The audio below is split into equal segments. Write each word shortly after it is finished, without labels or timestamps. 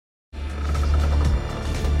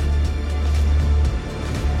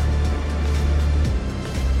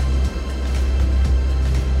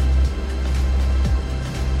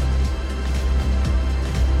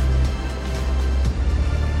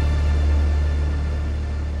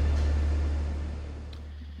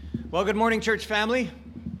Well, good morning, church family.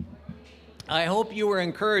 I hope you were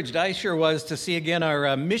encouraged. I sure was to see again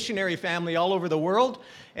our missionary family all over the world.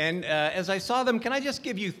 And as I saw them, can I just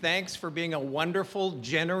give you thanks for being a wonderful,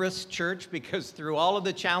 generous church? Because through all of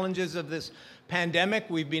the challenges of this pandemic,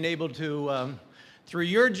 we've been able to, through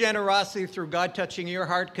your generosity, through God touching your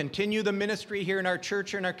heart, continue the ministry here in our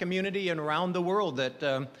church, in our community, and around the world that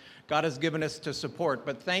God has given us to support.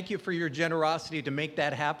 But thank you for your generosity to make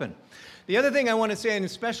that happen. The other thing I want to say, and a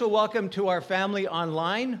special welcome to our family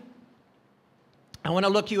online. I want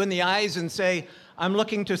to look you in the eyes and say, I'm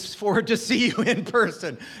looking forward to see you in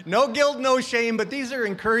person. No guilt, no shame, but these are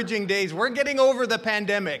encouraging days. We're getting over the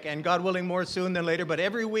pandemic, and God willing, more soon than later. But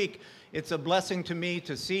every week, it's a blessing to me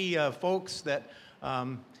to see folks that,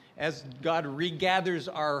 as God regathers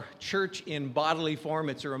our church in bodily form,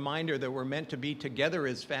 it's a reminder that we're meant to be together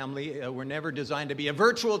as family. We're never designed to be a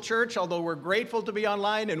virtual church, although we're grateful to be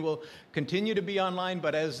online and will continue to be online.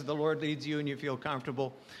 But as the Lord leads you and you feel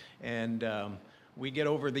comfortable, and we get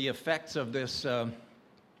over the effects of this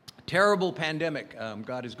terrible pandemic,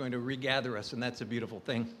 God is going to regather us, and that's a beautiful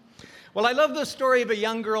thing. Well, I love the story of a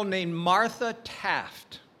young girl named Martha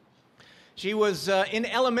Taft. She was in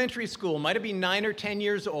elementary school, might have been 9 or 10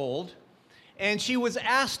 years old, and she was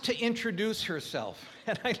asked to introduce herself.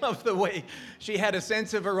 And I love the way she had a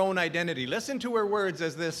sense of her own identity. Listen to her words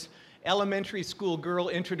as this elementary school girl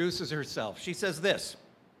introduces herself. She says this: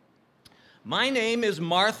 "My name is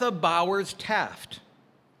Martha Bowers Taft.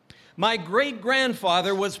 My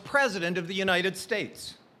great-grandfather was President of the United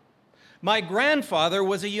States. My grandfather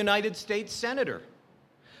was a United States Senator.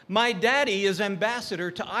 My daddy is Ambassador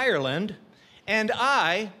to Ireland, and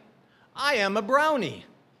I am a brownie."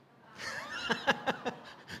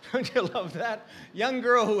 Don't you love that? Young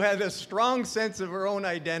girl who had a strong sense of her own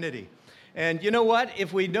identity. And you know what?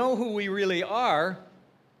 If we know who we really are,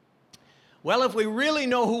 well, if we really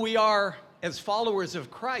know who we are as followers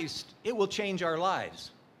of Christ, it will change our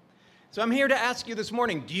lives. So I'm here to ask you this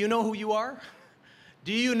morning, do you know who you are?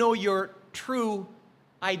 Do you know your true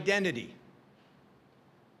identity?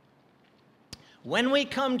 When we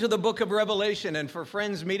come to the book of Revelation, and for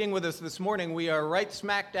friends meeting with us this morning, we are right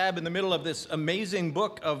smack dab in the middle of this amazing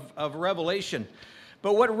book of Revelation.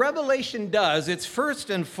 But what Revelation does, it's first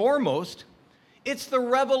and foremost, it's the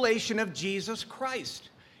revelation of Jesus Christ.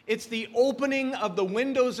 It's the opening of the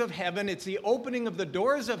windows of heaven. It's the opening of the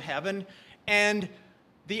doors of heaven and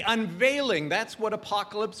the unveiling. That's what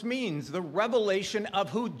apocalypse means, the revelation of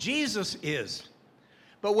who Jesus is.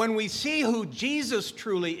 But when we see who Jesus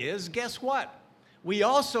truly is, guess what? We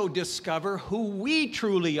also discover who we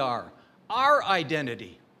truly are, our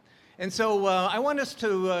identity. And so I want us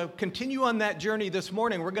to continue on that journey this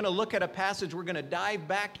morning. We're going to look at a passage. We're going to dive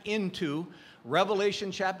back into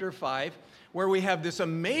Revelation chapter 5, where we have this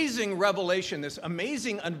amazing revelation, this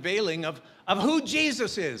amazing unveiling of who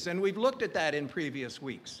Jesus is. And we've looked at that in previous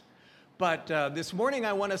weeks. But this morning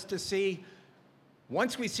I want us to see,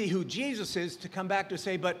 once we see who Jesus is, to come back to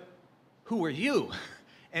say, but who are you?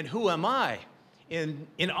 And who am I?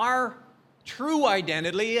 In our true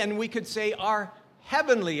identity, and we could say our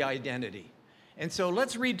heavenly identity. And so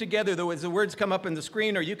let's read together, though, as the words come up on the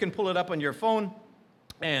screen, or you can pull it up on your phone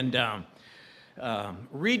and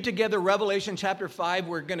read together Revelation chapter 5.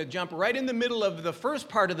 We're going to jump right in the middle of the first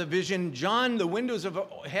part of the vision. John, the windows of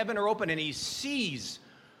heaven are open, and he sees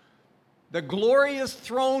the glorious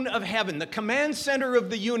throne of heaven, the command center of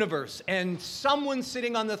the universe, and someone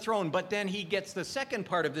sitting on the throne. But then he gets the second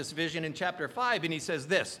part of this vision in chapter 5, and he says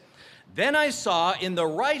this: "Then I saw in the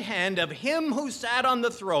right hand of him who sat on the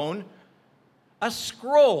throne a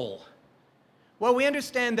scroll." Well, we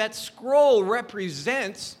understand that scroll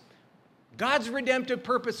represents God's redemptive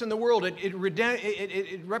purpose in the world.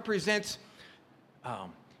 It represents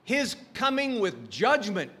his coming with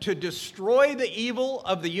judgment to destroy the evil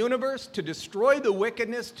of the universe, to destroy the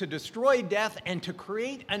wickedness, to destroy death, and to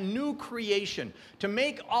create a new creation, to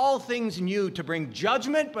make all things new, to bring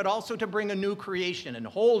judgment, but also to bring a new creation and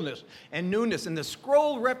wholeness and newness. And the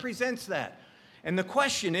scroll represents that. And the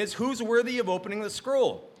question is, who's worthy of opening the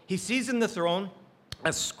scroll? He sees in the throne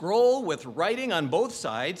a scroll with writing on both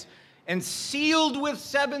sides and sealed with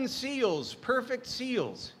 7 seals, perfect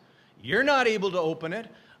seals. You're not able to open it.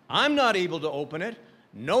 I'm not able to open it.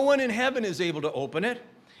 No one in heaven is able to open it.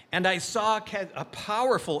 And I saw a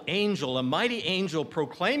powerful angel, a mighty angel,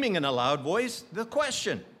 proclaiming in a loud voice the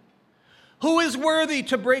question: who is worthy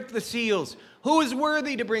to break the seals? Who is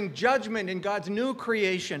worthy to bring judgment in God's new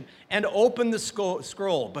creation and open the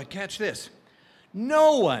scroll? But catch this: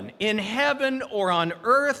 no one in heaven or on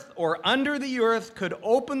earth or under the earth could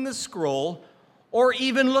open the scroll or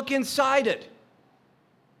even look inside it.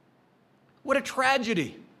 What a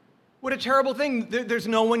tragedy. What a terrible thing. There's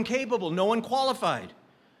no one capable, no one qualified.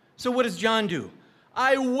 So what does John do?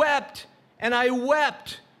 I wept and I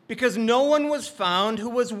wept because no one was found who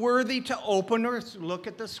was worthy to open or look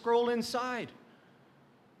at the scroll inside.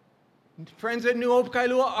 Friends at New Hope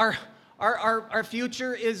Kailua, our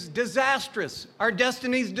future is disastrous. Our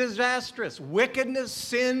destiny is disastrous. Wickedness,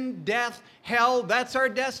 sin, death, hell, that's our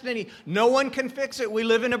destiny. No one can fix it. We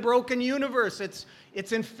live in a broken universe.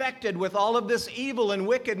 It's infected with all of this evil and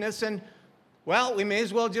wickedness, and, well, we may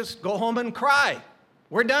as well just go home and cry.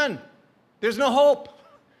 We're done. There's no hope.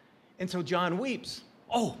 And so John weeps.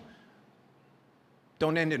 Oh,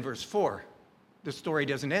 don't end in verse 4. The story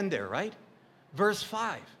doesn't end there, right? Verse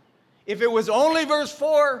 5. If it was only verse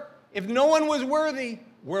 4, if no one was worthy,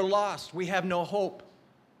 we're lost. We have no hope.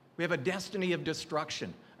 We have a destiny of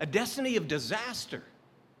destruction, a destiny of disaster.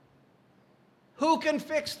 Who can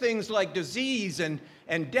fix things like disease and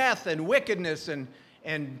death and wickedness and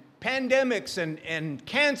pandemics and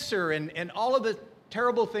cancer and all of the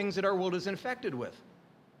terrible things that our world is infected with?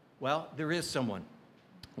 Well, there is someone.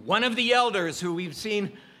 One of the elders who we've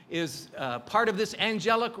seen is part of this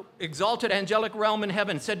exalted angelic realm in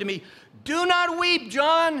heaven said to me, "Do not weep,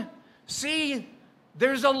 John. See,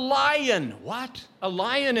 there's a lion." What? A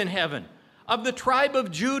lion in heaven. Of the tribe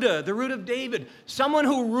of Judah, the root of David. Someone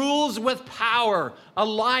who rules with power. A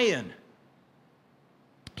lion.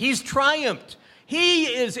 He's triumphed. He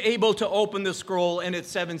is able to open the scroll and its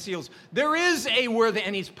 7 seals. There is a worthy,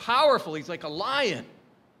 and he's powerful. He's like a lion.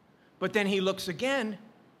 But then he looks again,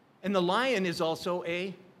 and the lion is also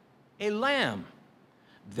a lamb.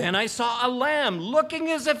 Then I saw a lamb looking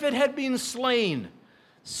as if it had been slain,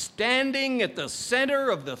 standing at the center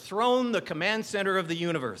of the throne, the command center of the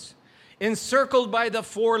universe, encircled by the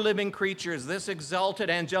 4 living creatures, this exalted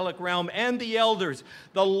angelic realm, and the elders.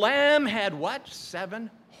 The lamb had what? 7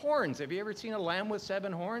 horns. Have you ever seen a lamb with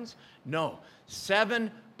 7 horns? No.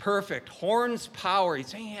 7 perfect horns, power. He's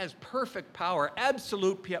saying he has perfect power,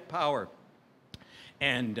 absolute power.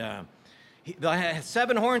 And he has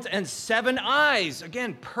 7 horns and 7 eyes.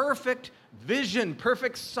 Again, perfect vision,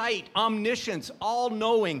 perfect sight, omniscience,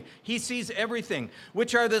 all-knowing. He sees everything,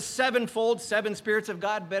 which are the sevenfold, 7 spirits of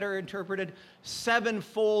God, better interpreted,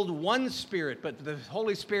 sevenfold one Spirit, but the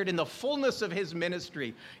Holy Spirit in the fullness of his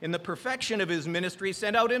ministry, in the perfection of his ministry,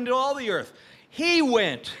 sent out into all the earth. He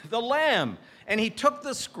went, the Lamb, and he took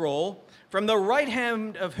the scroll from the right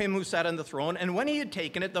hand of him who sat on the throne, and when he had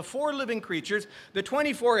taken it, the 4 living creatures, the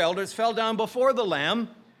 24 elders, fell down before the Lamb.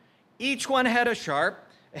 Each one had a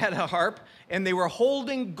harp, and they were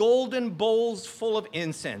holding golden bowls full of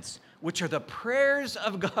incense, which are the prayers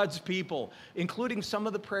of God's people, including some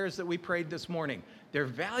of the prayers that we prayed this morning. They're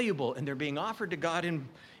valuable, and they're being offered to God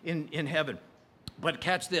in heaven. But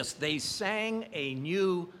catch this, they sang a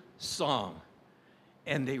new song,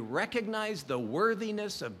 and they recognized the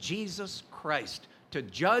worthiness of Jesus Christ to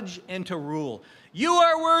judge and to rule. You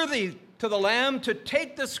are worthy to the Lamb to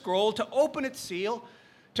take the scroll, to open its seal,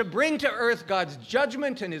 to bring to earth God's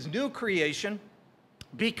judgment and his new creation,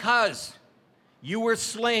 because you were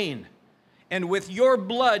slain, and with your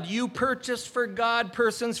blood you purchased for God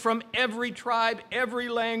persons from every tribe, every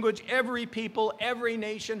language, every people, every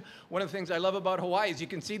nation. One of the things I love about Hawaii is you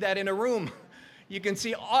can see that in a room. You can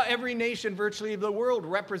see every nation virtually of the world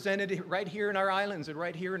represented right here in our islands and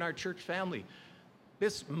right here in our church family.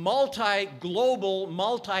 This multi-global,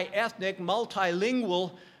 multi-ethnic,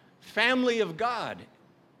 multilingual family of God,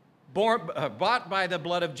 bought by the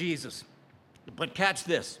blood of Jesus. But catch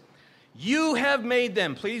this. You have made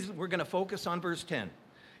them, please, we're going to focus on verse 10.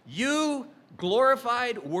 You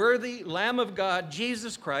glorified, worthy Lamb of God,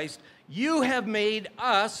 Jesus Christ, you have made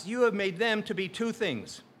them to be 2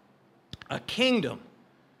 things. A kingdom.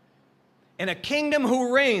 And a kingdom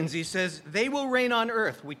who reigns, he says, they will reign on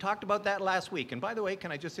earth. We talked about that last week. And by the way,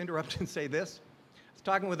 can I just interrupt and say this? I was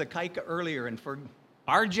talking with Akaika earlier, and for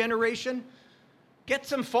our generation, get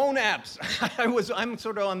some phone apps. I'm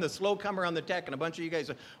sort of on the slow comer on the tech, and a bunch of you guys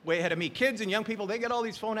are way ahead of me. Kids and young people, they get all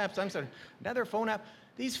these phone apps. I'm saying, another phone app.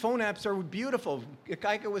 These phone apps are beautiful.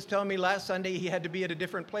 Akaika was telling me last Sunday he had to be at a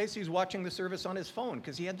different place. He's watching the service on his phone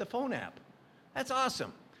because he had the phone app. That's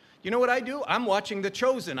awesome. You know what I do? I'm watching The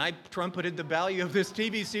Chosen. I trumpeted the value of this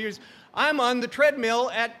TV series. I'm on the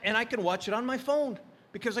treadmill, and I can watch it on my phone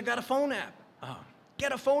because I got a phone app.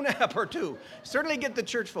 Get a phone app or 2. Certainly get the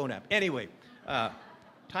church phone app. Anyway,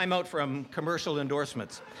 time out from commercial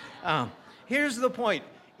endorsements. Here's the point.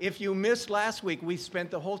 If you missed last week, we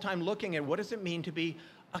spent the whole time looking at what does it mean to be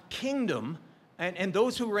a kingdom and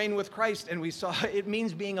those who reign with Christ, and we saw it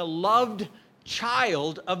means being a loved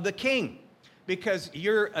child of the King. Because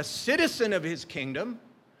you're a citizen of his kingdom,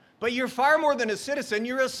 But you're far more than a citizen.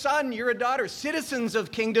 You're a son, you're a daughter. Citizens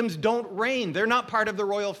of kingdoms don't reign. They're not part of the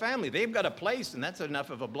royal family. They've got a place, and that's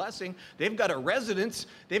enough of a blessing. They've got a residence.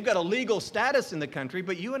 They've got a legal status in the country.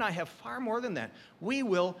 But you and I have far more than that. We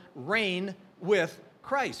will reign with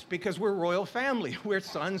Christ because we're royal family. We're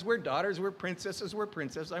sons, we're daughters, we're princesses, we're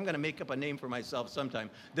princesses. I'm going to make up a name for myself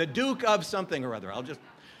sometime. The Duke of something or other.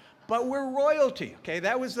 But we're royalty. Okay,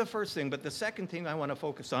 that was the first thing. But the second thing I want to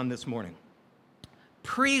focus on this morning.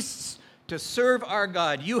 Priests to serve our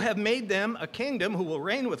God. You have made them a kingdom who will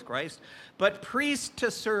reign with Christ, but priests to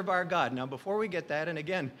serve our God. Now, before we get that, and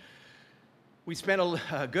again, we spent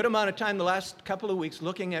a good amount of time the last couple of weeks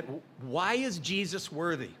looking at why is Jesus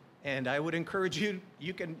worthy? And I would encourage you,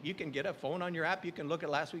 you can get a phone on your app, you can look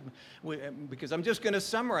at last week, because I'm just going to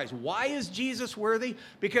summarize. Why is Jesus worthy?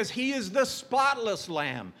 Because he is the spotless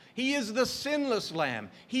lamb. He is the sinless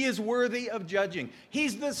lamb. He is worthy of judging.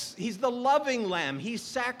 He's the loving lamb. He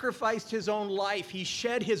sacrificed his own life. He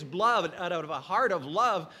shed his blood out of a heart of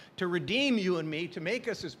love to redeem you and me, to make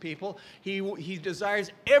us his people. He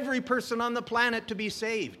desires every person on the planet to be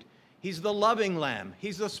saved. He's the loving lamb.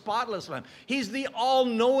 He's the spotless lamb. He's the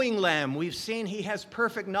all-knowing lamb. We've seen he has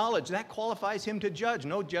perfect knowledge. That qualifies him to judge.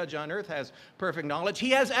 No judge on earth has perfect knowledge. He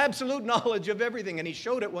has absolute knowledge of everything, and he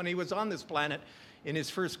showed it when he was on this planet in his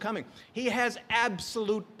first coming. He has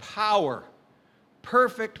absolute power,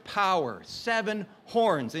 perfect power, 7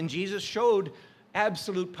 horns, and Jesus showed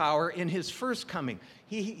absolute power in his first coming.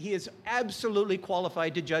 He is absolutely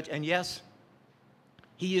qualified to judge, and yes,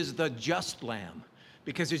 he is the just lamb.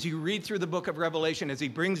 Because as you read through the book of Revelation, as he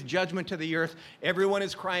brings judgment to the earth, everyone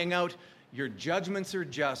is crying out, your judgments are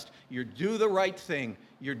just, you do the right thing,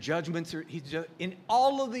 your judgments are, in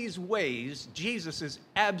all of these ways, Jesus is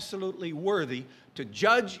absolutely worthy to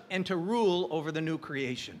judge and to rule over the new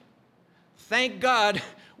creation. Thank God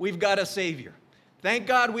we've got a Savior. Thank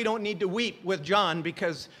God we don't need to weep with John,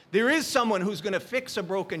 because there is someone who's going to fix a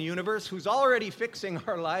broken universe, who's already fixing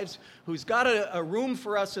our lives, who's got a room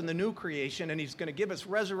for us in the new creation, and he's going to give us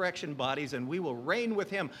resurrection bodies, and we will reign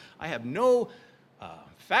with him. I have no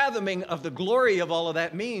fathoming of the glory of all of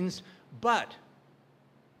that means, but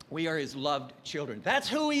we are his loved children. That's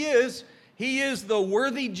who he is. He is the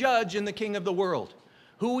worthy judge and the king of the world.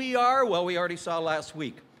 Who we are, well, we already saw last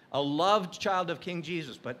week. A loved child of King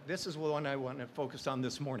Jesus, but this is the one I want to focus on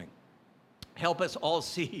this morning. Help us all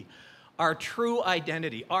see our true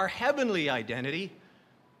identity, our heavenly identity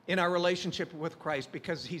in our relationship with Christ,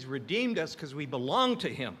 because he's redeemed us because we belong to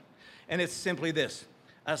him. And it's simply this,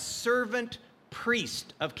 a servant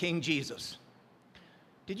priest of King Jesus.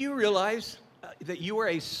 Did you realize that you are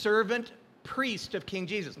a servant priest of King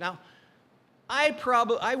Jesus? Now, I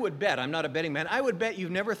would bet, I'm not a betting man, I would bet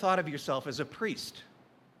you've never thought of yourself as a priest.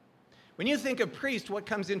 When you think of priest, what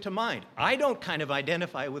comes into mind? I don't kind of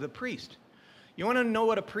identify with a priest. You want to know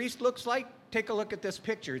what a priest looks like? Take a look at this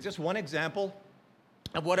picture. It's just one example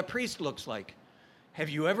of what a priest looks like. Have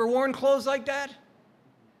you ever worn clothes like that?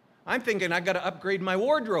 I'm thinking I've got to upgrade my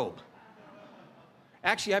wardrobe.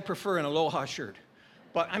 Actually, I prefer an Aloha shirt.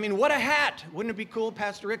 But, I mean, what a hat. Wouldn't it be cool if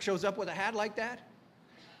Pastor Rick shows up with a hat like that?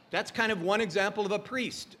 That's kind of one example of a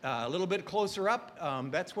priest. A little bit closer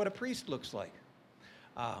up, that's what a priest looks like.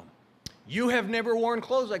 You have never worn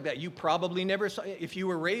clothes like that. You probably never saw, if you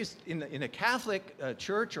were raised in a Catholic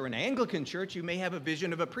church or an Anglican church, you may have a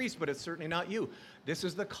vision of a priest, but it's certainly not you. This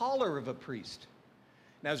is the collar of a priest.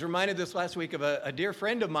 Now, I was reminded this last week of a dear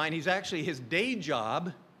friend of mine. He's actually, his day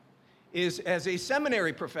job is as a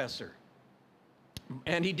seminary professor.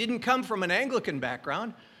 And he didn't come from an Anglican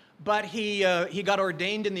background, but he got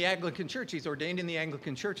ordained in the Anglican church. He's ordained in the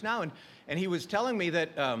Anglican church now, and he was telling me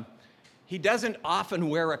that he doesn't often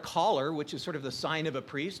wear a collar, which is sort of the sign of a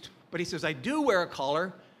priest, but he says, I do wear a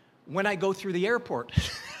collar when I go through the airport.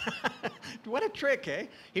 What a trick, eh?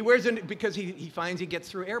 He wears it because he finds he gets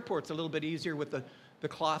through airports a little bit easier with the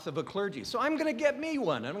cloth of a clergy. So I'm going to get me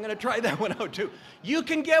one. I'm going to try that one out too. You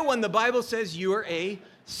can get one. The Bible says you are a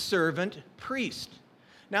servant priest.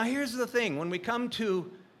 Now here's the thing. When we come to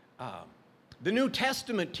the New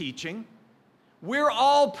Testament teaching, we're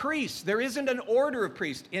all priests. There isn't an order of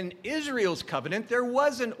priests. In Israel's covenant, there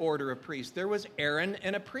was an order of priests. There was Aaron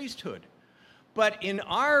and a priesthood. But in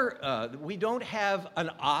our, we don't have an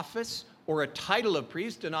office or a title of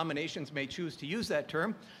priest. Denominations may choose to use that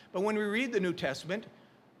term. But when we read the New Testament,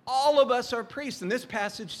 all of us are priests. And this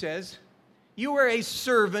passage says, you are a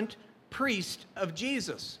servant priest of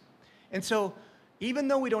Jesus. And so, even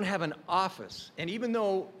though we don't have an office, and even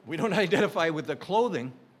though we don't identify with the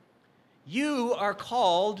clothing, you are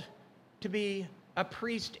called to be a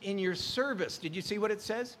priest in your service. Did you see what it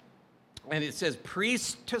says? And it says,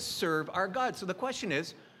 priest to serve our God. So the question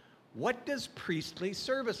is, What does priestly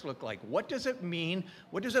service look like? What does it mean?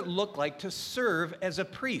 What does it look like to serve as a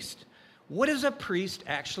priest? What does a priest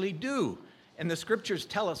actually do? And the scriptures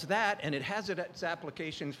tell us that, and it has its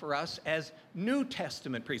applications for us as New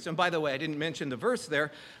Testament priests. And by the way, I didn't mention the verse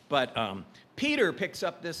there, but Peter picks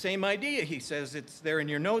up this same idea. He says, it's there in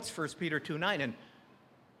your notes, 1 Peter 2:9. And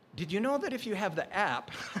did you know that if you have the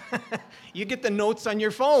app, you get the notes on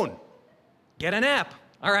your phone? Get an app.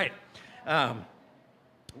 All right.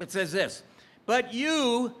 It says this, but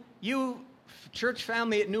you church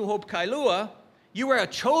family at New Hope Kailua, you are a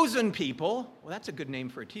chosen people. Well, that's a good name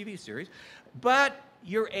for a TV series. But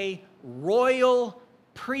you're a royal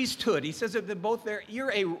priesthood. He says that both there.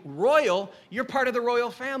 You're a royal. You're part of the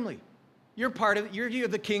royal family. You're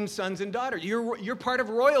the king's sons and daughters. You're part of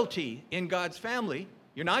royalty in God's family.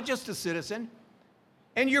 You're not just a citizen.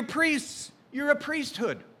 And you're priests. You're a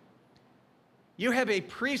priesthood. You have a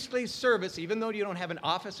priestly service, even though you don't have an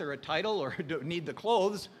office or a title or don't need the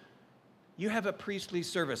clothes. You have a priestly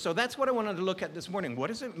service. So that's what I wanted to look at this morning. What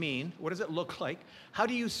does it mean? What does it look like? How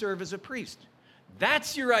do you serve as a priest?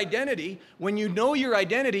 That's your identity. When you know your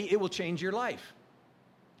identity, it will change your life.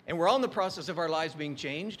 And we're all in the process of our lives being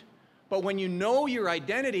changed. But when you know your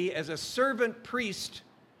identity as a servant priest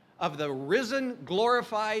of the risen,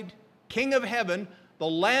 glorified King of heaven, the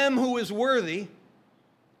Lamb who is worthy,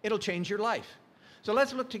 it'll change your life. So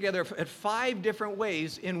let's look together at 5 different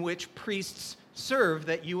ways in which priests serve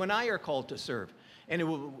that you and I are called to serve. And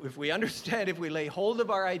if we understand, if we lay hold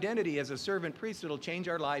of our identity as a servant priest, it'll change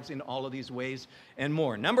our lives in all of these ways and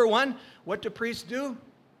more. Number 1, what do priests do?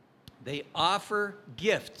 They offer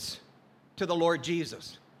gifts to the Lord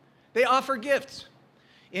Jesus. They offer gifts.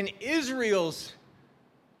 In Israel's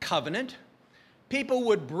covenant, people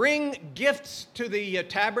would bring gifts to the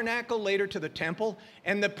tabernacle, later to the temple,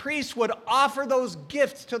 and the priests would offer those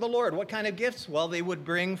gifts to the Lord. What kind of gifts? Well, they would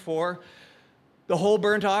bring for the whole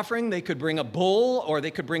burnt offering. They could bring a bull, or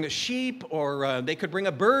they could bring a sheep, or they could bring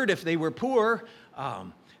a bird if they were poor.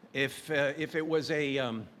 If it was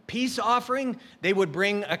a peace offering, they would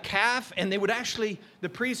bring a calf, and they would actually, the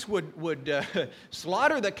priests would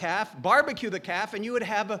slaughter the calf, barbecue the calf, and you would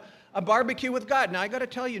have a barbecue with God. Now, I got to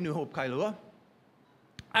tell you, New Hope Kailua,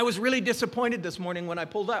 I was really disappointed this morning when I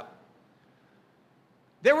pulled up.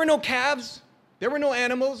 There were no calves. There were no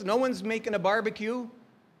animals. No one's making a barbecue.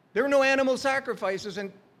 There were no animal sacrifices,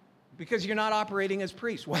 and because you're not operating as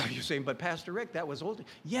priests. Well, you're saying, but Pastor Rick, that was old.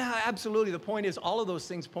 Yeah, absolutely. The point is, all of those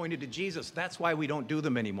things pointed to Jesus. That's why we don't do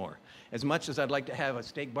them anymore. As much as I'd like to have a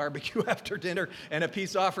steak barbecue after dinner and a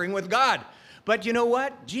peace offering with God. But you know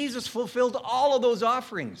what? Jesus fulfilled all of those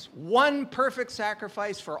offerings. One perfect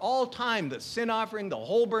sacrifice for all time. The sin offering, the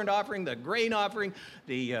whole burnt offering, the grain offering,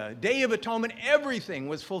 the Day of Atonement, everything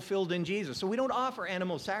was fulfilled in Jesus. So we don't offer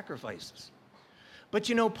animal sacrifices. But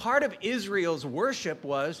you know, part of Israel's worship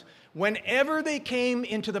was whenever they came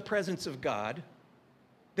into the presence of God,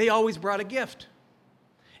 they always brought a gift.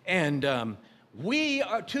 And we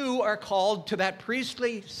too are called to that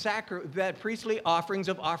priestly offerings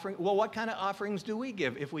of offering. Well, what kind of offerings do we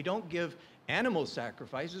give? If we don't give animal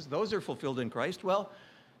sacrifices, those are fulfilled in Christ. Well,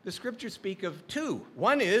 the scriptures speak of 2.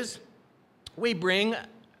 One is we bring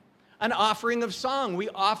an offering of song. We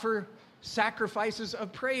offer sacrifices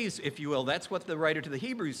of praise, if you will. That's what the writer to the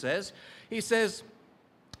Hebrews says. He says,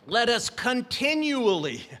 let us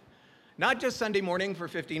continually, not just Sunday morning for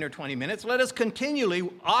 15 or 20 minutes, let us continually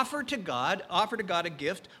offer to God a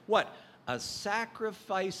gift. What? A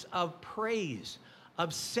sacrifice of praise,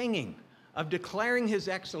 of singing, of declaring his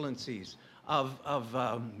excellencies, of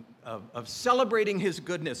celebrating his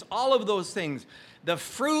goodness, all of those things. The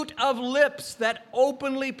fruit of lips that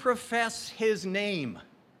openly profess his name.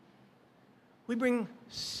 We bring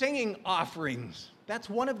singing offerings. That's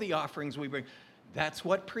one of the offerings we bring. That's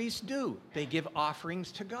what priests do. They give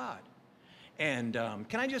offerings to God. And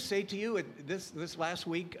can I just say to you, this last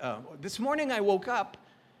week, this morning I woke up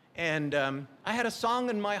and I had a song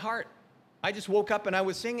in my heart. I just woke up and I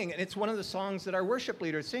was singing, and it's one of the songs that our worship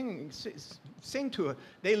leaders sing to.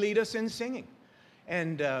 They lead us in singing.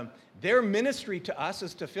 And their ministry to us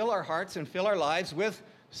is to fill our hearts and fill our lives with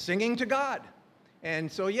singing to God.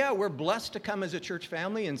 And so, yeah, we're blessed to come as a church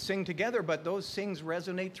family and sing together, but those sings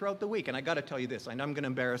resonate throughout the week. And I got to tell you this, I know I'm going to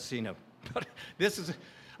embarrass Sina, but this is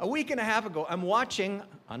a week and a half ago. I'm watching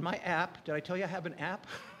on my app. Did I tell you I have an app?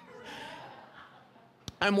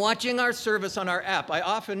 I'm watching our service on our app. I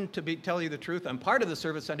often, tell you the truth, I'm part of the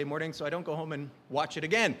service Sunday morning, so I don't go home and watch it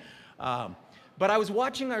again. But I was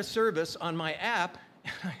watching our service on my app,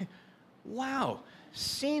 and wow,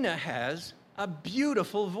 Sina has a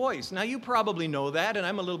beautiful voice. Now, you probably know that, and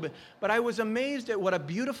I'm a little bit, but I was amazed at what a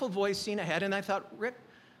beautiful voice Sina had, and I thought, Rick,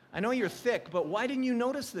 I know you're thick, but why didn't you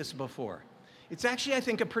notice this before? It's actually, I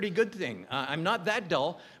think, a pretty good thing. I'm not that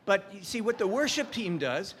dull, but you see, what the worship team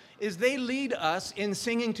does is they lead us in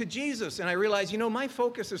singing to Jesus. And I realize, my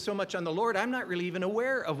focus is so much on the Lord, I'm not really even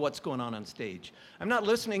aware of what's going on stage. I'm not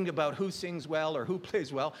listening about who sings well or who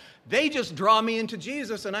plays well. They just draw me into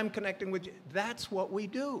Jesus, and I'm connecting with. That's what we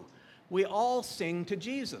do. We all sing to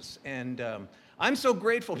Jesus. And I'm so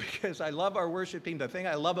grateful because I love our worship team. The thing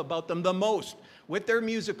I love about them the most, with their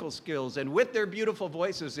musical skills and with their beautiful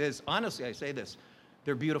voices, is, honestly, I say this,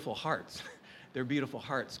 they're beautiful hearts. They're beautiful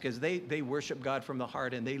hearts because they worship God from the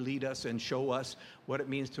heart, and they lead us and show us what it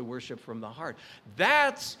means to worship from the heart.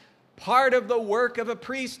 That's part of the work of a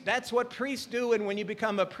priest. That's what priests do. And when you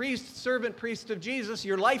become a priest, servant priest of Jesus,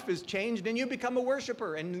 your life is changed and you become a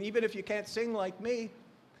worshiper. And even if you can't sing like me,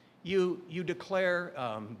 you declare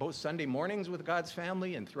both Sunday mornings with God's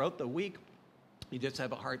family and throughout the week. You just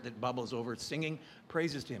have a heart that bubbles over singing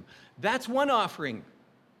praises to him. That's one offering.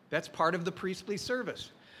 That's part of the priestly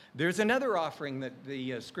service. There's another offering that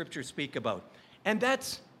the scriptures speak about, and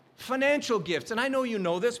that's financial gifts. And I know you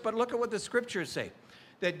know this, but look at what the scriptures say.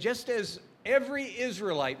 That just as every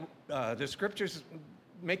Israelite, the scriptures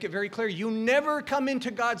make it very clear, you never come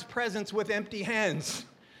into God's presence with empty hands.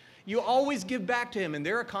 You always give back to him. And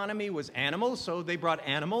their economy was animals, so they brought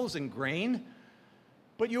animals and grain.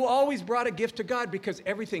 But you always brought a gift to God because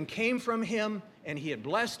everything came from him, and he had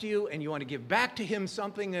blessed you, and you want to give back to him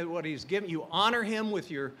something that what he's given. You honor him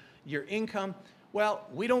with your income. Well,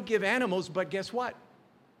 we don't give animals, but guess what?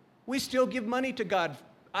 We still give money to God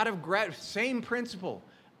out of same principle.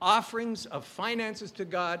 Offerings of finances to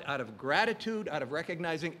God out of gratitude, out of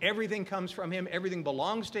recognizing everything comes from him, everything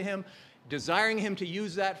belongs to him, desiring him to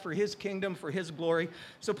use that for his kingdom, for his glory.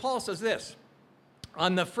 So Paul says this,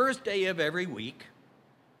 on the first day of every week,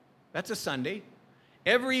 that's a Sunday,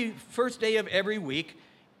 every first day of every week,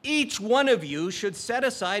 each one of you should set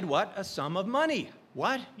aside what? A sum of money.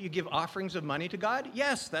 What? You give offerings of money to God?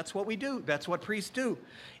 Yes, that's what we do. That's what priests do.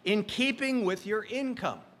 In keeping with your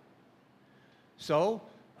income. So,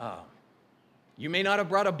 you may not have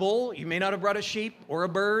brought a bull, you may not have brought a sheep or a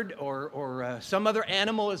bird or some other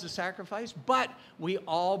animal as a sacrifice, but we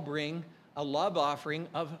all bring a love offering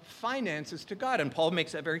of finances to God. And Paul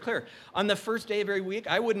makes that very clear. On the first day of every week,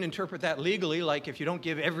 I wouldn't interpret that legally, like if you don't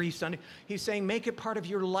give every Sunday. He's saying make it part of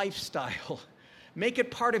your lifestyle. Make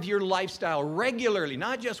it part of your lifestyle regularly,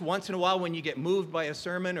 not just once in a while when you get moved by a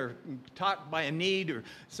sermon or taught by a need or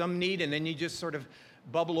some need, and then you just sort of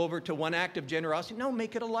bubble over to one act of generosity. No,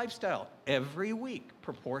 make it a lifestyle every week,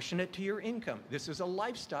 proportionate to your income. This is a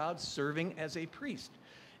lifestyle serving as a priest.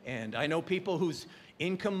 And I know people whose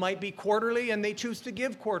income might be quarterly and they choose to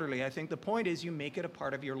give quarterly. I think the point is you make it a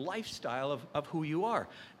part of your lifestyle of who you are.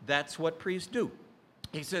 That's what priests do.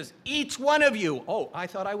 He says, each one of you. Oh, I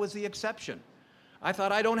thought I was the exception. I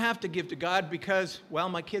thought I don't have to give to God because, well,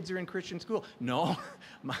 my kids are in Christian school. No,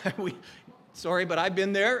 sorry, but I've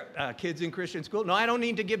been there, kids in Christian school. No, I don't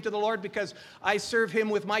need to give to the Lord because I serve him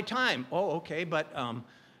with my time. Oh, okay, but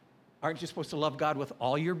aren't you supposed to love God with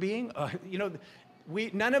all your being?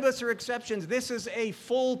 None of us are exceptions. This is a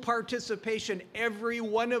full participation. Every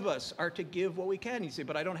one of us are to give what we can. You say,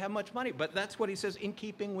 but I don't have much money. But that's what he says, in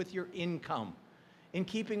keeping with your income.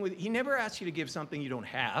 He never asks you to give something you don't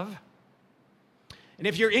have. And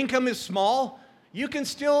if your income is small, you can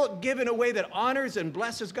still give in a way that honors and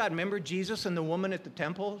blesses God. Remember Jesus and the woman at the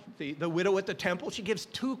temple, the widow at the temple? She gives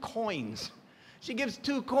 2 coins. She gives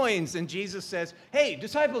 2 coins, and Jesus says, hey,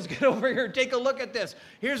 disciples, get over here, take a look at this.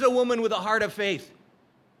 Here's a woman with a heart of faith.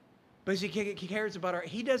 But he cares about her.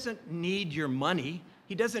 He doesn't need your money.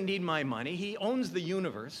 He doesn't need my money. He owns the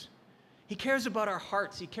universe. He cares about our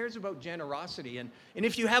hearts. He cares about generosity. And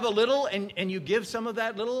if you have a little and you give some of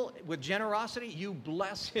that little with generosity, you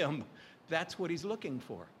bless him. That's what he's looking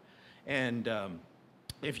for. And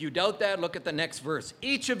if you doubt that, look at the next verse.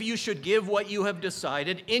 Each of you should give what you have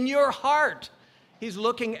decided in your heart. He's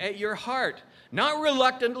looking at your heart, not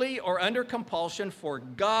reluctantly or under compulsion, for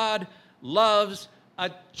God loves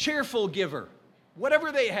a cheerful giver,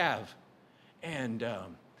 whatever they have. And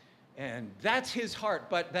that's his heart,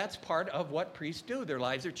 but that's part of what priests do. Their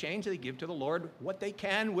lives are changed. They give to the Lord what they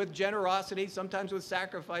can with generosity, sometimes with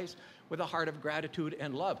sacrifice, with a heart of gratitude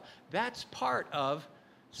and love. That's part of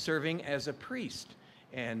serving as a priest.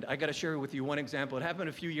 And I got to share with you one example. It happened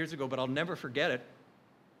a few years ago, but I'll never forget it.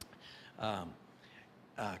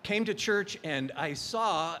 Came to church, and I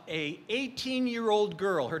saw a 18-year-old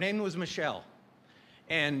girl. Her name was Michelle.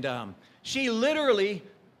 And she literally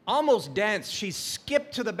almost danced. She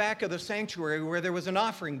skipped to the back of the sanctuary where there was an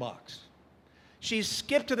offering box. She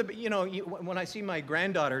skipped to the, when I see my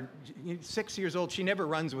granddaughter, 6 years old, she never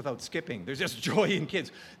runs without skipping. There's just joy in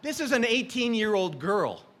kids. This is an 18-year-old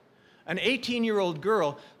girl. An 18-year-old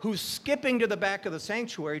girl who's skipping to the back of the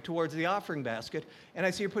sanctuary towards the offering basket, and I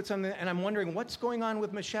see her put something, and I'm wondering, what's going on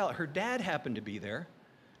with Michelle? Her dad happened to be there.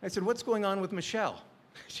 I said, what's going on with Michelle?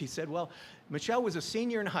 She said, well, Michelle was a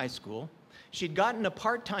senior in high school. She'd gotten a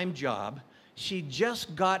part-time job. She'd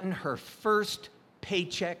just gotten her first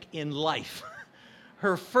paycheck in life.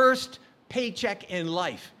 Her first paycheck in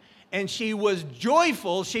life. And she was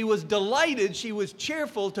joyful, she was delighted, she was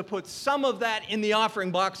cheerful to put some of that in the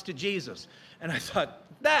offering box to Jesus. And I thought,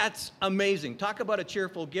 that's amazing. Talk about a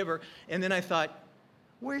cheerful giver. And then I thought,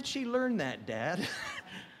 where'd she learn that, Dad?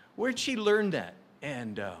 Where'd she learn that?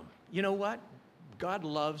 And you know what? God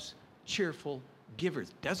loves cheerful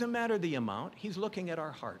givers. Doesn't matter the amount, he's looking at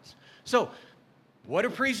our hearts. So, what do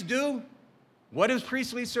priests do? What does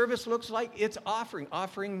priestly service looks like? It's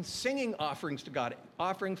offering singing offerings to God,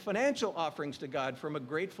 offering financial offerings to God from a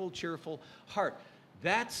grateful, cheerful heart.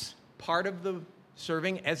 That's part of the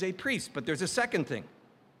serving as a priest. But there's a second thing.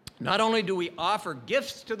 Not only do we offer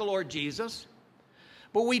gifts to the Lord Jesus,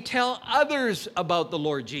 but we tell others about the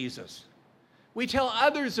Lord Jesus. We tell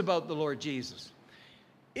others about the Lord Jesus.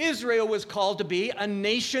 Israel was called to be a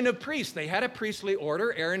nation of priests. They had a priestly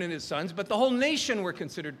order, Aaron and his sons, but the whole nation were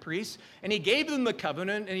considered priests. And he gave them the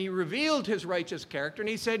covenant, and he revealed his righteous character. And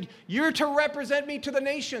he said, you're to represent me to the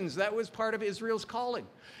nations. That was part of Israel's calling.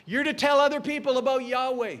 You're to tell other people about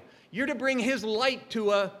Yahweh. You're to bring his light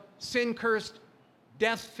to a sin-cursed,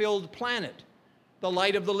 death-filled planet, the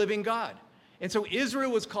light of the living God. And so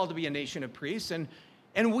Israel was called to be a nation of priests,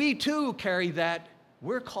 and we too carry that.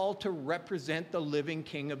 We're called to represent the living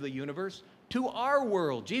King of the universe to our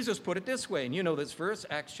world. Jesus put it this way, and you know this verse,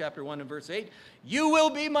 Acts chapter 1 and verse 8. You will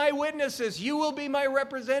be my witnesses. You will be my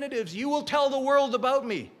representatives. You will tell the world about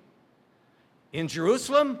me. In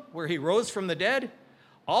Jerusalem, where he rose from the dead,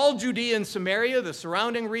 all Judea and Samaria, the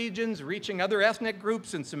surrounding regions, reaching other ethnic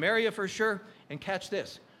groups in Samaria for sure, and catch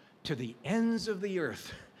this, to the ends of the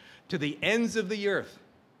earth. To the ends of the earth.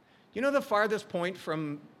 You know the farthest point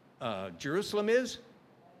from Jerusalem is?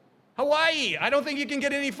 Hawaii. I don't think you can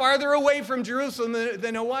get any farther away from Jerusalem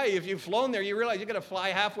than Hawaii. If you've flown there, you realize you're going to fly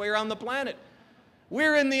halfway around the planet.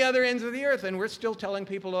 We're in the other ends of the earth, and we're still telling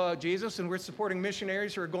people about Jesus, and we're supporting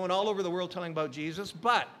missionaries who are going all over the world telling about Jesus.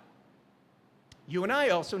 But you and I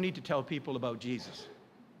also need to tell people about Jesus.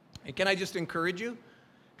 And can I just encourage you?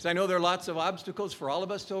 Because I know there are lots of obstacles for all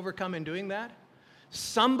of us to overcome in doing that.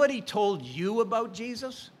 Somebody told you about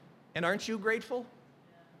Jesus, and aren't you grateful?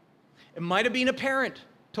 It might have been a parent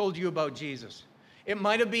told you about Jesus. It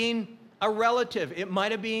might have been a relative. It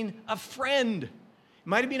might have been a friend. It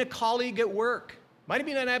might have been a colleague at work. It might have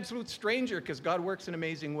been an absolute stranger, because God works in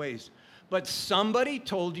amazing ways. But somebody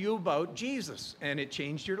told you about Jesus, and it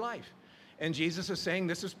changed your life. And Jesus is saying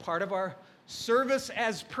this is part of our service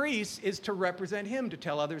as priests, is to represent him, to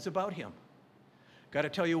tell others about him. Got to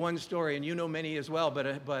tell you one story, and you know many as well, but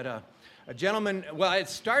a gentleman, well, it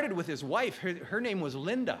started with his wife. Her name was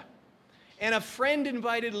Linda. And a friend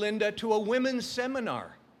invited Linda to a women's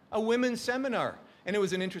seminar. And it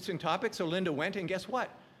was an interesting topic, so Linda went, and guess what?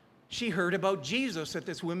 She heard about Jesus at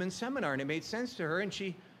this women's seminar, and it made sense to her, and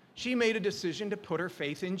she made a decision to put her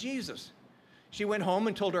faith in Jesus. She went home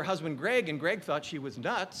and told her husband, Greg, and Greg thought she was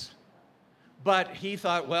nuts. But he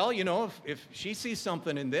thought, well, you know, if she sees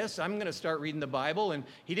something in this, I'm going to start reading the Bible. And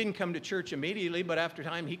he didn't come to church immediately, but after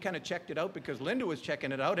time, he kind of checked it out because Linda was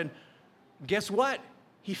checking it out. And guess what?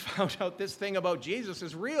 He found out this thing about Jesus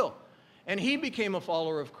is real. And he became a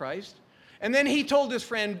follower of Christ. And then he told his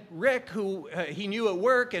friend Rick, who he knew at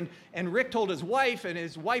work, and Rick told his wife, and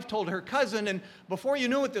his wife told her cousin. And before you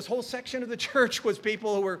knew it, this whole section of the church was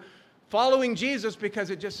people who were following Jesus,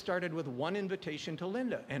 because it just started with one invitation to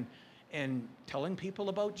Linda and telling people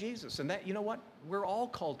about Jesus. And that, you know what? We're all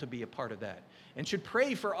called to be a part of that, and should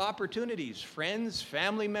pray for opportunities, friends,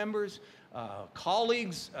 family members,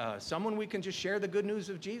 colleagues, someone we can just share the good news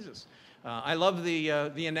of Jesus. I love the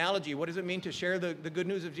analogy. What does it mean to share the good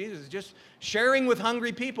news of Jesus? Just sharing with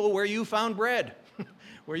hungry people where you found bread,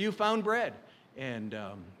 where you found bread. And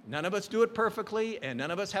none of us do it perfectly, and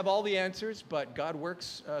none of us have all the answers, but God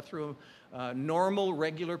works through normal,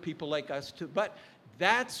 regular people like us too. But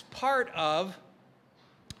that's part of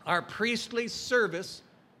our priestly service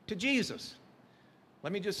to Jesus.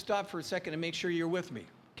 Let me just stop for a second and make sure you're with me.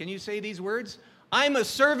 Can you say these words? I'm a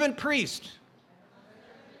servant priest.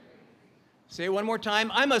 Say it one more time.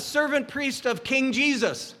 I'm a servant priest of King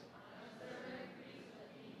Jesus.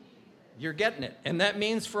 You're getting it. And that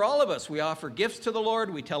means for all of us, we offer gifts to the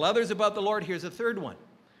Lord. We tell others about the Lord. Here's a third one.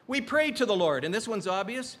 We pray to the Lord, and this one's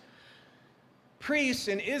obvious. Priests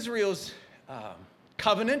in Israel's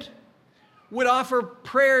covenant would offer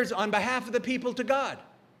prayers on behalf of the people to God.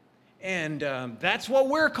 And that's what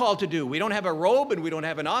we're called to do. We don't have a robe and we don't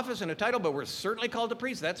have an office and a title, but we're certainly called to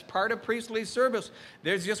priest. That's part of priestly service.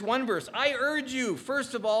 There's just one verse. I urge you,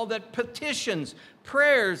 first of all, that petitions,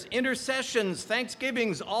 prayers, intercessions,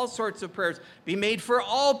 thanksgivings, all sorts of prayers be made for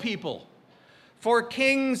all people, for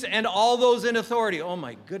kings and all those in authority. Oh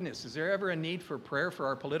my goodness, is there ever a need for prayer for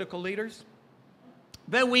our political leaders?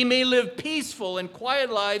 That we may live peaceful and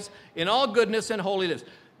quiet lives in all goodness and holiness.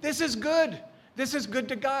 This is good. This is good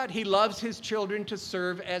to God. He loves his children to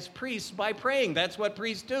serve as priests by praying. That's what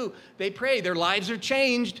priests do. They pray. Their lives are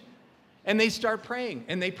changed, and they start praying,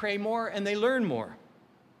 and they pray more, and they learn more.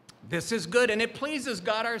 This is good, and it pleases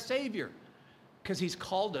God our Savior because he's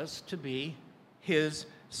called us to be his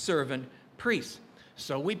servant priests.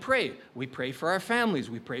 So we pray. We pray for our families.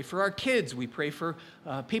 We pray for our kids. We pray for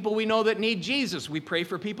people we know that need Jesus. We pray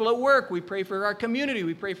for people at work. We pray for our community.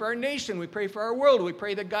 We pray for our nation. We pray for our world. We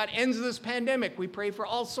pray that God ends this pandemic. We pray for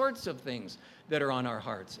all sorts of things that are on our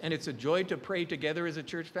hearts. And it's a joy to pray together as a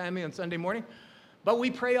church family on Sunday morning. But we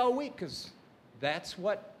pray all week because that's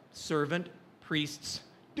what servant priests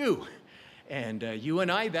do. And you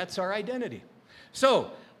and I, that's our identity. So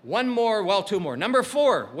two more. Number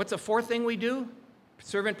 4, what's the fourth thing we do?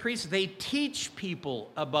 Servant priests, they teach people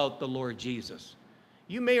about the Lord Jesus.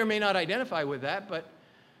 You may or may not identify with that, but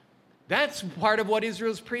that's part of what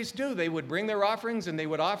Israel's priests do. They would bring their offerings and they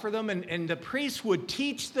would offer them, and the priests would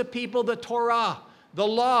teach the people the Torah, the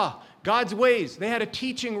law, God's ways. They had a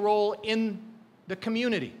teaching role in the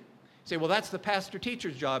community. You say, well, that's the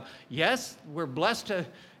pastor-teacher's job. Yes, we're blessed to...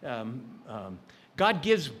 God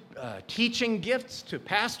gives teaching gifts to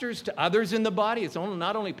pastors, to others in the body. It's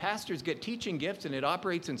not only pastors get teaching gifts, and it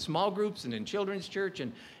operates in small groups and in children's church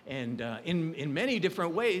and in many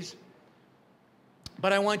different ways.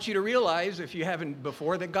 But I want you to realize, if you haven't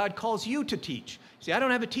before, that God calls you to teach. See, I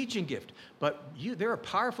don't have a teaching gift, but there are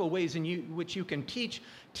powerful ways in which you can teach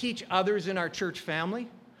others in our church family,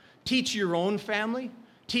 teach your own family,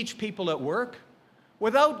 teach people at work,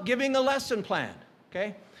 without giving a lesson plan,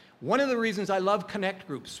 okay? One of the reasons I love connect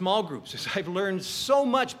groups, small groups, is I've learned so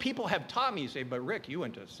much. People have taught me. You say, but Rick, you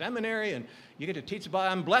went to seminary and you get to teach about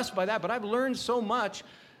it. I'm blessed by that, but I've learned so much.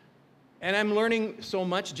 And I'm learning so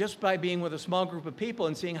much just by being with a small group of people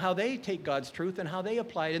and seeing how they take God's truth and how they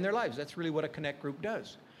apply it in their lives. That's really what a connect group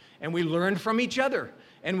does. And we learn from each other,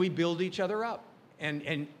 and we build each other up.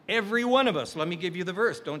 And every one of us, let me give you the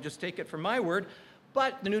verse. Don't just take it from my word.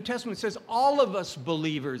 But the New Testament says all of us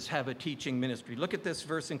believers have a teaching ministry. Look at this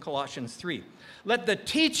verse in Colossians 3. Let the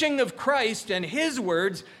teaching of Christ and his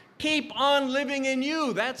words keep on living in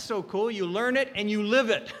you. That's so cool. You learn it and you live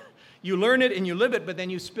it. You learn it and you live it, but then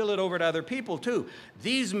you spill it over to other people too.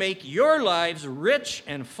 These make your lives rich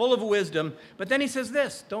and full of wisdom. But then he says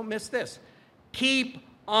this, don't miss this. Keep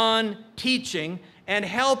on teaching and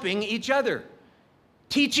helping each other.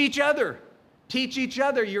 Teach each other. Teach each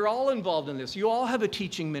other. You're all involved in this. You all have a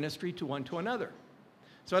teaching ministry to one to another.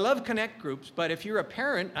 So I love connect groups, but if you're a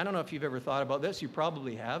parent, I don't know if you've ever thought about this, you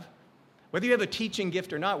probably have. Whether you have a teaching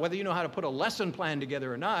gift or not, whether you know how to put a lesson plan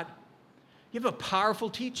together or not, you have a powerful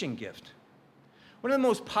teaching gift. One of the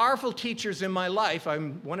most powerful teachers in my life,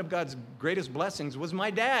 one of God's greatest blessings, was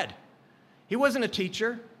my dad. He wasn't a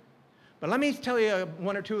teacher, but let me tell you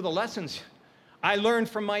one or two of the lessons I learned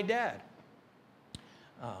from my dad.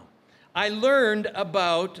 I learned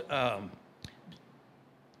about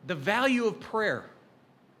the value of prayer.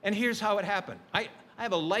 And here's how it happened. I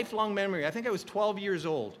have a lifelong memory. I think I was 12 years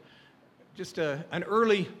old. Just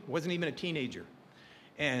wasn't even a teenager.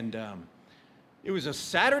 And it was a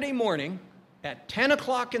Saturday morning at 10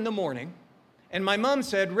 o'clock in the morning. And my mom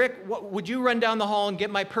said, Rick, would you run down the hall and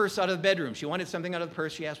get my purse out of the bedroom? She wanted something out of the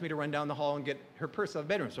purse. She asked me to run down the hall and get her purse out of the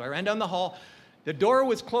bedroom. So I ran down the hall. The door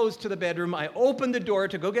was closed to the bedroom. I opened the door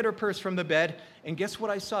to go get her purse from the bed, and guess what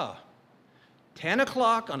I saw? 10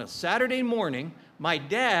 o'clock on a Saturday morning, my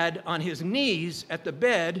dad on his knees at the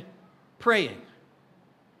bed praying.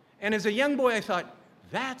 And as a young boy, I thought,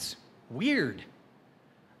 that's weird.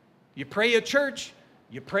 You pray at church,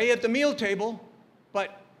 you pray at the meal table,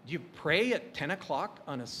 but you pray at 10 o'clock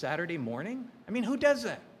on a Saturday morning? I mean, who does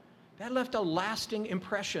that? That left a lasting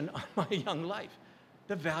impression on my young life.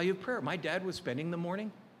 The value of prayer. My dad was spending the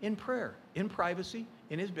morning in prayer, in privacy,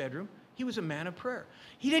 in his bedroom. He was a man of prayer.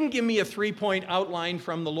 He didn't give me a 3-point outline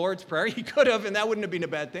from the Lord's Prayer. He could have, and that wouldn't have been a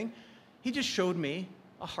bad thing. He just showed me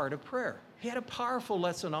a heart of prayer. He had a powerful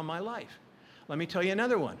lesson on my life. Let me tell you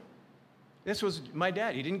another one. This was my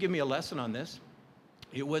dad. He didn't give me a lesson on this.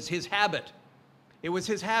 It was his habit. It was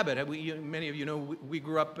his habit. Many of you know we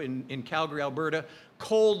grew up in Calgary, Alberta,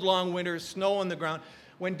 cold, long winters, snow on the ground.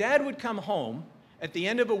 When Dad would come home at the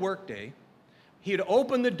end of a workday, he'd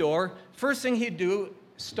open the door. First thing he'd do,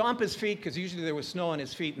 stomp his feet, because usually there was snow on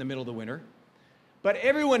his feet in the middle of the winter. But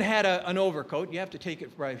everyone had an overcoat. You have to take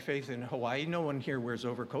it by faith in Hawaii. No one here wears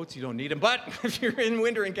overcoats. You don't need them. But if you're in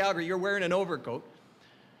winter in Calgary, you're wearing an overcoat.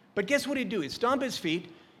 But guess what he'd do? He'd stomp his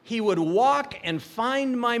feet. He would walk and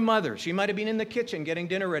find my mother. She might have been in the kitchen getting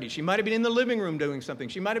dinner ready. She might have been in the living room doing something.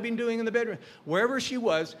 She might have been doing in the bedroom. Wherever she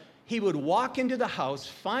was, he would walk into the house,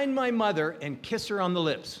 find my mother, and kiss her on the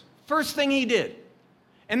lips. First thing he did.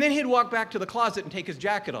 And then he'd walk back to the closet and take his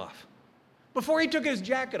jacket off. Before he took his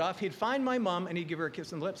jacket off, he'd find my mom and he'd give her a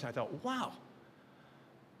kiss on the lips. And I thought, wow,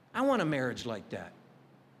 I want a marriage like that.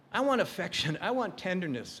 I want affection. I want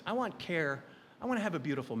tenderness. I want care. I want to have a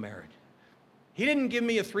beautiful marriage. He didn't give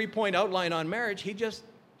me a 3-point outline on marriage. He just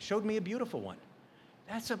showed me a beautiful one.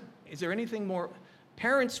 Is there anything more?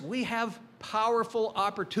 Parents, we have powerful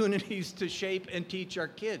opportunities to shape and teach our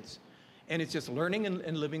kids. And it's just learning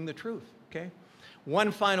and living the truth, okay?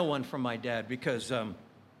 One final one from my dad, because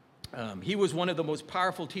he was one of the most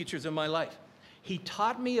powerful teachers in my life. He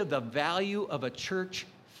taught me of the value of a church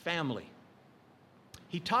family.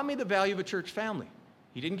 He taught me the value of a church family.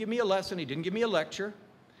 He didn't give me a lesson. He didn't give me a lecture.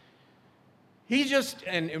 He just,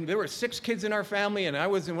 and there were 6 kids in our family, and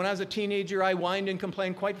when I was a teenager, I whined and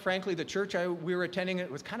complained. Quite frankly, the church we were attending, it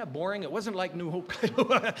was kind of boring. It wasn't like New Hope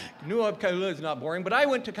Kailua. New Hope Kailua is not boring, but I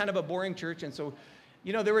went to kind of a boring church, and so,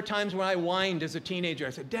 there were times when I whined as a teenager. I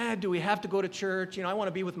said, Dad, do we have to go to church? I want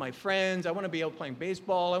to be with my friends. I want to be out playing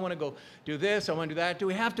baseball. I want to go do this. I want to do that. Do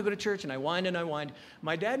we have to go to church? And I whined and I whined.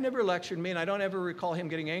 My dad never lectured me, and I don't ever recall him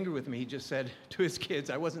getting angry with me. He just said to his kids,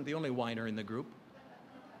 I wasn't the only whiner in the group.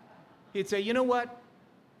 He'd say, you know what?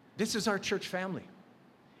 This is our church family.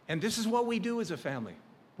 And this is what we do as a family.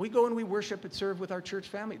 We go and we worship and serve with our church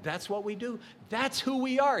family. That's what we do. That's who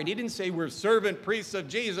we are. And he didn't say we're servant priests of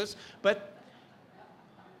Jesus, but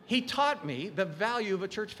he taught me the value of a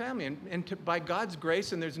church family. And by God's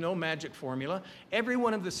grace, and there's no magic formula, every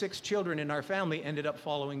one of the 6 children in our family ended up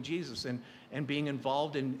following Jesus and being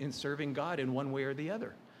involved in serving God in one way or the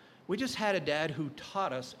other. We just had a dad who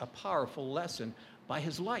taught us a powerful lesson by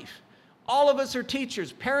his life. All of us are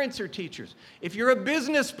teachers. Parents are teachers. If you're a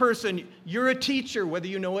business person, you're a teacher, whether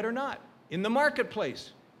you know it or not. In the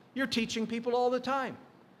marketplace, you're teaching people all the time.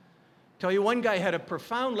 Tell you, one guy had a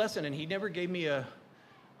profound lesson, and he never gave me a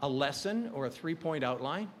lesson or a 3-point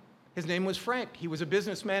outline. His name was Frank. He was a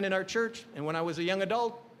businessman in our church, and when I was a young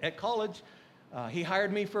adult at college, he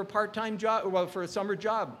hired me for a part-time job, for a summer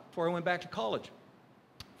job before I went back to college.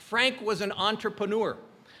 Frank was an entrepreneur.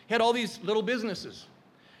 He had all these little businesses.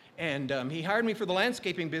 And he hired me for the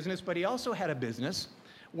landscaping business, but he also had a business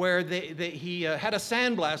where he had a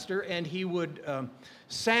sandblaster, and he would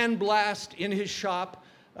sandblast in his shop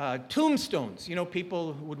tombstones.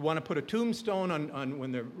 People would want to put a tombstone on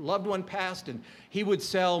when their loved one passed, and he would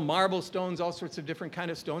sell marble stones, all sorts of different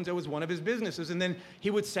kind of stones. That was one of his businesses. And then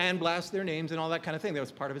he would sandblast their names and all that kind of thing. That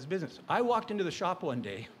was part of his business. I walked into the shop one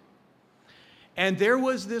day, and there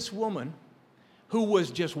was this woman who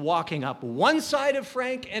was just walking up one side of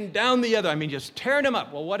Frank and down the other. Just tearing him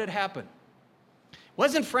up. Well, what had happened? It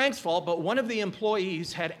wasn't Frank's fault, but one of the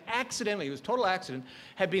employees had accidentally, it was a total accident,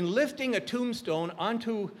 had been lifting a tombstone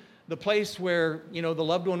onto the place where, the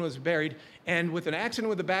loved one was buried, and with an accident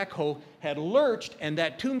with the backhoe, had lurched, and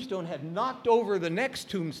that tombstone had knocked over the next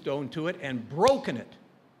tombstone to it and broken it.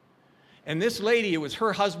 And this lady, it was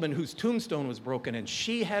her husband whose tombstone was broken, and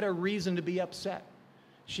she had a reason to be upset.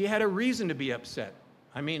 She had a reason to be upset.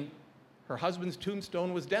 Her husband's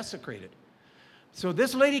tombstone was desecrated. So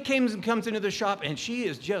this lady comes into the shop, and she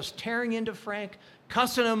is just tearing into Frank,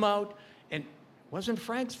 cussing him out. And it wasn't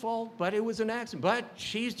Frank's fault, but it was an accident. But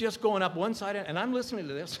she's just going up one side, and I'm listening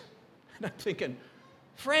to this, and I'm thinking,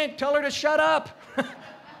 Frank, tell her to shut up.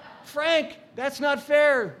 Frank, that's not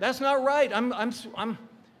fair. That's not right.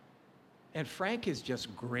 And Frank is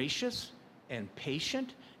just gracious and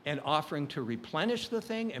patient and offering to replenish the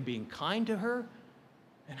thing and being kind to her.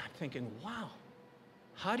 And I'm thinking, wow,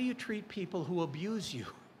 how do you treat people who abuse you?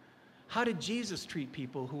 How did Jesus treat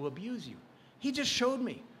people who abuse you? He just showed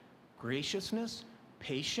me graciousness,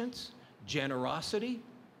 patience, generosity,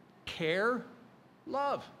 care,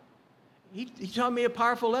 love. He taught me a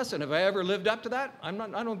powerful lesson. Have I ever lived up to that? I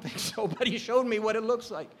don't think so, but he showed me what it looks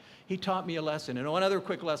like. He taught me a lesson. And one other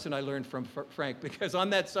quick lesson I learned from Frank, because on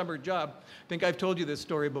that summer job, I think I've told you this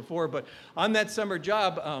story before, but on that summer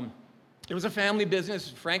job, It was a family business.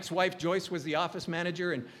 Frank's wife, Joyce, was the office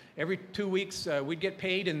manager, and every 2 weeks we'd get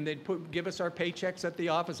paid, and they'd give us our paychecks at the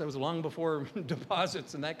office. That was long before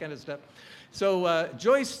deposits and that kind of stuff. So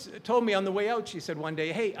Joyce told me on the way out, she said one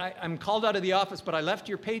day, hey, I'm called out of the office, but I left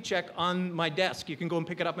your paycheck on my desk. You can go and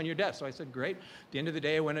pick it up on your desk. So I said, great. At the end of the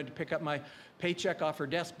day, I went in to pick up my paycheck off her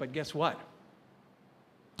desk, but guess what?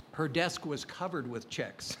 Her desk was covered with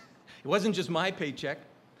checks. It wasn't just my paycheck.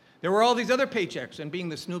 There were all these other paychecks, and being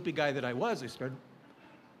the snoopy guy that I was, I started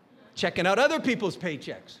checking out other people's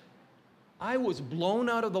paychecks. I was blown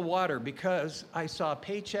out of the water because I saw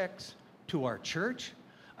paychecks to our church.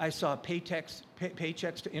 I saw paychecks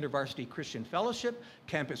to InterVarsity Christian Fellowship,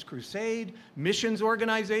 Campus Crusade, missions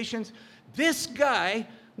organizations. This guy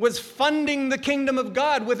was funding the kingdom of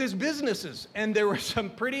God with his businesses, and there were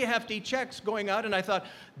some pretty hefty checks going out, and I thought,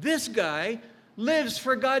 this guy lives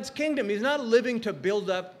for God's kingdom. He's not living to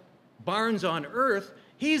build up barns on earth.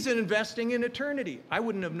 He's investing in eternity. I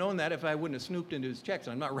wouldn't have known that if I wouldn't have snooped into his checks.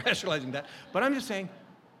 I'm not rationalizing that, but I'm just saying,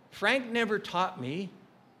 Frank never taught me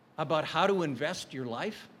about how to invest your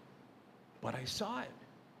life, but I saw it.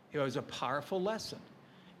 It was a powerful lesson.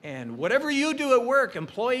 And whatever you do at work,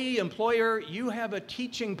 employee, employer, you have a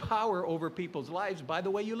teaching power over people's lives by the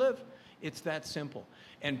way you live. It's that simple.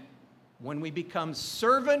 And when we become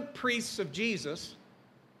servant priests of Jesus,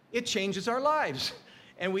 it changes our lives.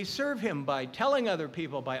 And we serve him by telling other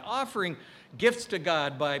people, by offering gifts to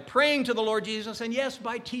God, by praying to the Lord Jesus, and yes,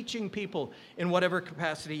 by teaching people in whatever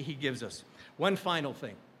capacity he gives us. One final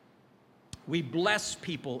thing. We bless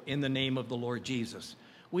people in the name of the Lord Jesus.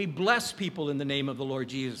 We bless people in the name of the Lord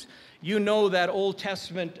Jesus. You know that Old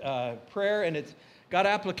Testament prayer, and it's got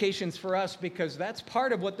applications for us because that's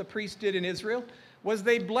part of what the priests did in Israel, was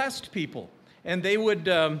they blessed people. And they would...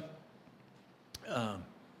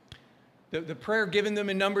 The prayer given them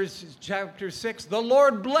in Numbers chapter 6, the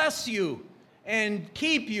Lord bless you and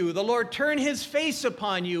keep you. The Lord turn his face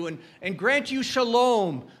upon you and grant you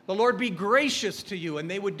shalom. The Lord be gracious to you. And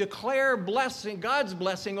they would declare blessing, God's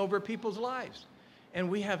blessing over people's lives. And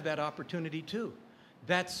we have that opportunity too.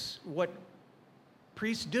 That's what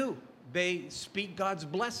priests do. They speak God's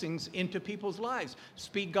blessings into people's lives,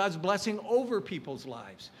 speak God's blessing over people's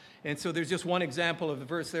lives. And so there's just one example of the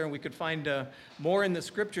verse there, and we could find more in the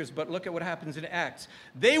scriptures, but look at what happens in Acts.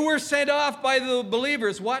 They were sent off by the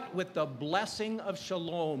believers, what? With the blessing of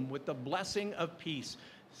shalom, with the blessing of peace.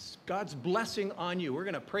 God's blessing on you. We're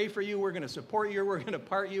going to pray for you, we're going to support you, we're going to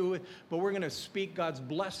part you, but we're going to speak God's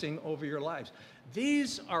blessing over your lives.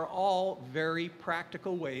 These are all very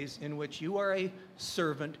practical ways in which you are a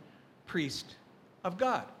servant priest of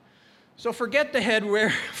God. So forget the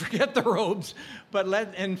headwear, forget the robes,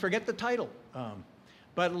 and forget the title.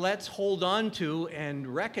 But let's hold on to and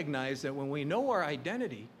recognize that when we know our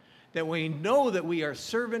identity, that we know that we are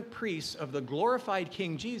servant priests of the glorified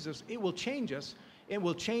King Jesus, it will change us, it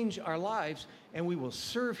will change our lives, and we will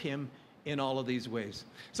serve him in all of these ways.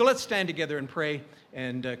 So let's stand together and pray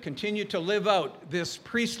and continue to live out this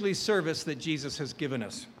priestly service that Jesus has given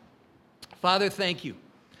us. Father, thank you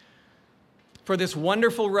for this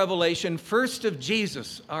wonderful revelation, first of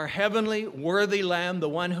Jesus, our heavenly, worthy Lamb, the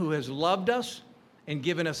one who has loved us and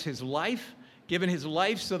given us his life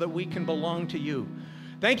so that we can belong to you.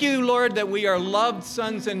 Thank you, Lord, that we are loved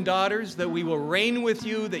sons and daughters, that we will reign with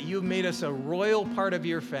you, that you've made us a royal part of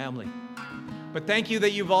your family. But thank you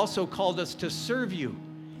that you've also called us to serve you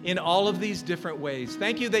in all of these different ways.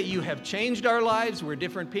 Thank you that you have changed our lives. We're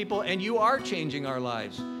different people, and you are changing our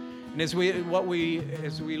lives. And as we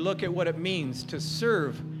look at what it means to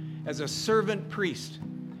serve as a servant priest,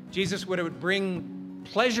 Jesus, would it bring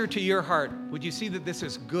pleasure to your heart? Would you see that this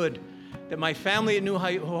is good? That my family at New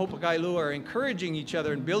Hope Kailua are encouraging each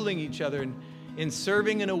other and building each other in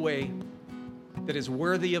serving in a way that is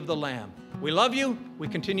worthy of the Lamb. We love you. We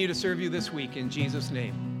continue to serve you this week in Jesus'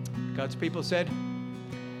 name. God's people said,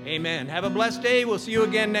 amen. Have a blessed day. We'll see you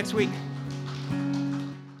again next week.